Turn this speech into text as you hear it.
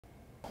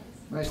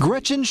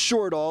Gretchen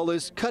Shortall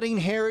is cutting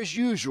hair as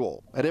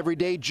usual at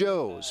Everyday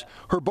Joe's,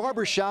 her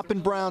barber shop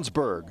in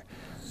Brownsburg.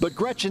 But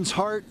Gretchen's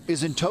heart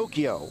is in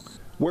Tokyo,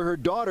 where her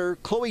daughter,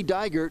 Chloe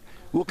Dygert,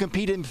 will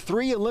compete in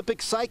 3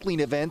 Olympic cycling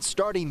events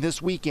starting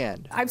this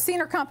weekend. I've seen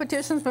her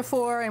competitions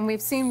before, and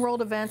we've seen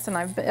world events, and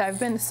I've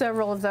been to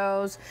several of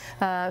those,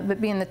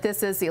 but being that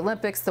this is the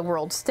Olympics, the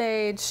world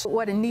stage,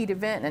 what a neat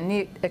event and a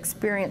neat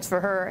experience for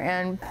her,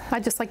 and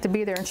I'd just like to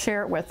be there and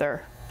share it with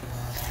her.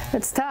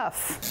 It's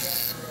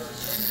tough.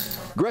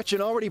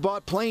 Gretchen already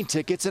bought plane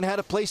tickets and had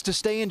a place to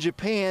stay in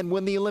Japan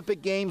when the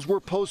Olympic Games were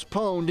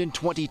postponed in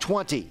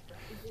 2020.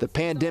 The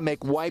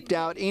pandemic wiped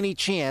out any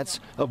chance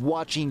of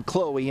watching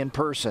Chloe in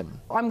person.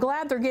 I'm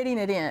glad they're getting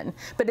it in,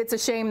 but it's a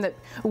shame that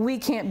we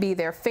can't be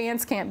there,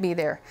 fans can't be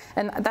there,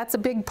 and that's a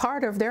big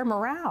part of their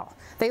morale.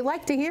 They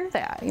like to hear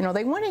that. You know,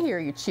 they want to hear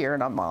you cheering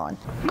them on.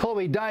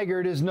 Chloe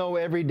Dygert is no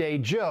everyday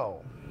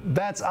Joe.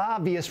 That's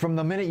obvious from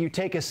the minute you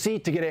take a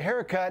seat to get a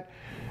haircut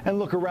and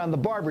look around the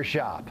barber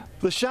shop.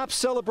 The shop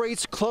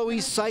celebrates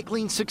Chloe's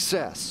cycling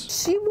success.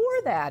 She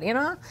wore that, you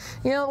know,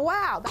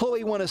 wow.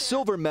 Chloe won a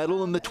silver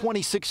medal in the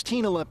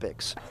 2016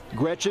 Olympics.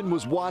 Gretchen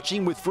was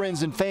watching with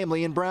friends and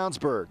family in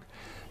Brownsburg.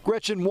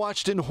 Gretchen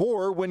watched in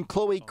horror when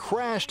Chloe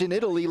crashed in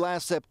Italy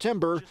last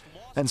September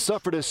and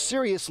suffered a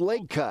serious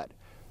leg cut.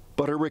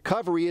 But her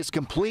recovery is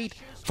complete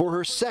for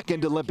her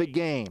 2nd Olympic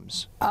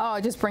Games. Oh,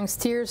 it just brings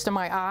tears to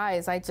my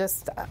eyes. I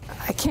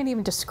can't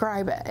even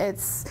describe it.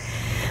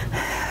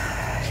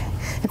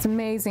 It's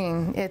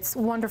amazing. It's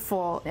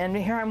wonderful. And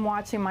here I'm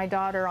watching my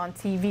daughter on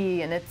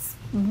TV, and it's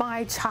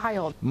my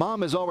child.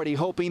 Mom is already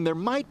hoping there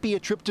might be a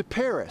trip to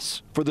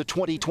Paris for the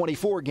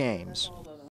 2024 Games.